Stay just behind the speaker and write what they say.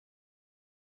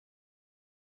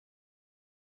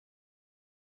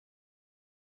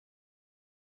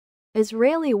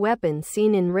Israeli weapon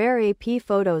seen in rare AP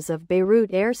photos of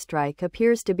Beirut airstrike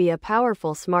appears to be a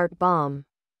powerful smart bomb.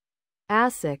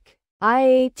 ASIC.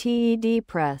 IATED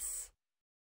Press.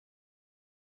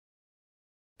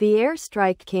 The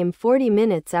airstrike came 40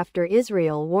 minutes after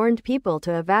Israel warned people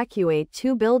to evacuate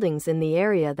 2 buildings in the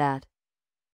area that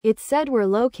it said were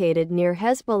located near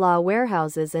Hezbollah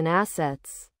warehouses and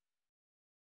assets.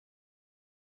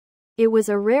 It was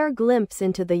a rare glimpse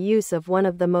into the use of one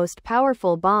of the most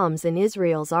powerful bombs in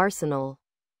Israel's arsenal.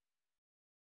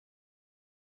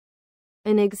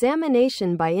 An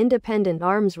examination by independent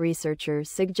arms researchers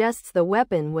suggests the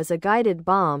weapon was a guided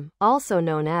bomb, also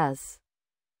known as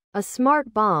a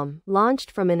smart bomb, launched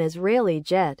from an Israeli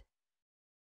jet.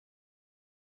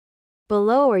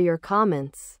 Below are your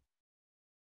comments.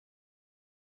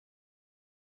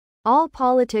 All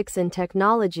politics and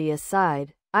technology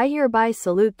aside, I hereby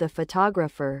salute the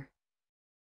photographer.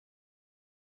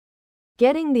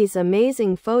 Getting these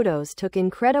amazing photos took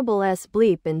incredible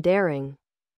bleep and daring.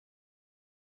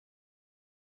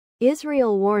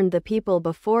 Israel warned the people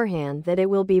beforehand that it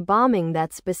will be bombing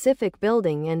that specific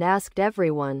building and asked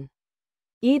everyone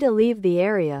to leave the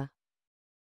area.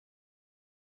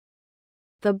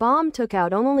 The bomb took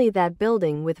out only that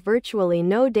building with virtually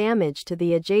no damage to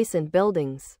the adjacent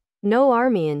buildings. No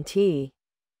army in the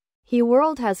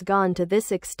world has gone to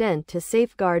this extent to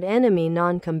safeguard enemy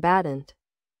non-combatant.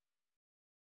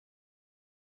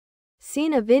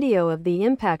 Seen a video of the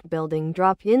impact building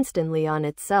drop instantly on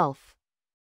itself.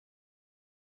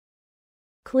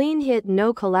 Clean hit,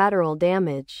 no collateral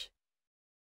damage.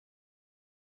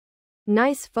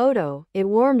 Nice photo, it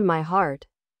warmed my heart.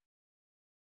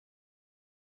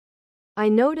 I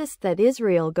noticed that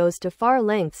Israel goes to far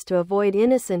lengths to avoid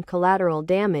innocent collateral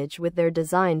damage with their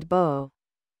designed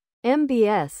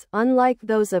MBS, unlike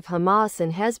those of Hamas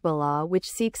and Hezbollah, which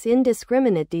seeks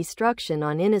indiscriminate destruction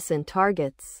on innocent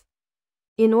targets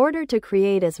in order to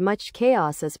create as much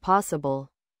chaos as possible.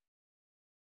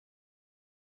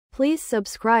 Please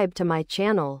subscribe to my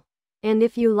channel. And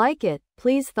if you like it,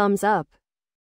 please thumbs up.